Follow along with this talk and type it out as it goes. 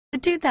The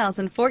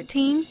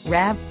 2014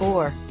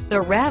 RAV4. The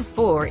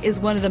RAV4 is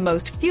one of the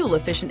most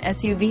fuel-efficient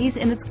SUVs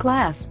in its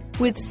class,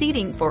 with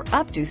seating for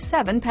up to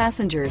 7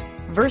 passengers.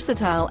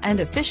 Versatile and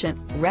efficient,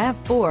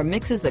 RAV4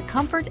 mixes the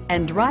comfort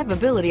and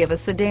drivability of a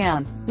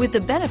sedan with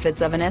the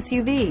benefits of an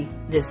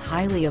SUV. This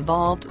highly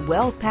evolved,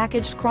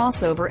 well-packaged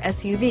crossover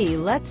SUV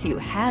lets you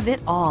have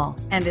it all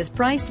and is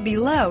priced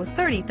below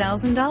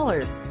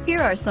 $30,000. Here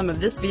are some of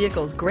this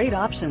vehicle's great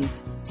options: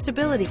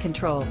 stability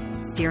control,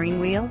 steering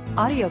wheel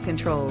audio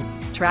controls,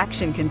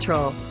 traction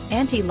control,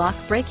 anti-lock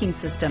braking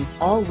system,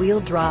 all-wheel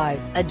drive,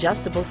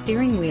 adjustable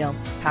steering wheel,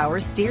 power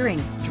steering,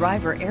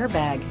 driver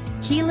airbag,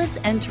 keyless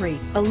entry,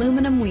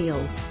 aluminum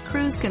wheels,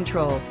 cruise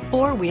control,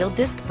 4-wheel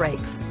disc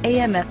brakes,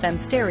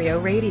 AM/FM stereo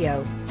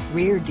radio,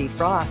 rear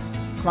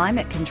defrost,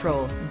 climate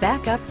control,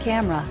 backup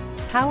camera,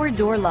 power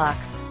door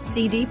locks,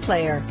 CD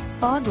player,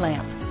 fog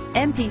lamps,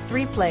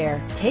 MP3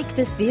 player. Take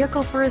this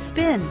vehicle for a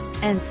spin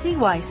and see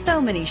why so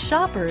many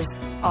shoppers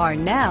are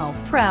now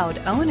proud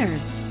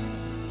owners.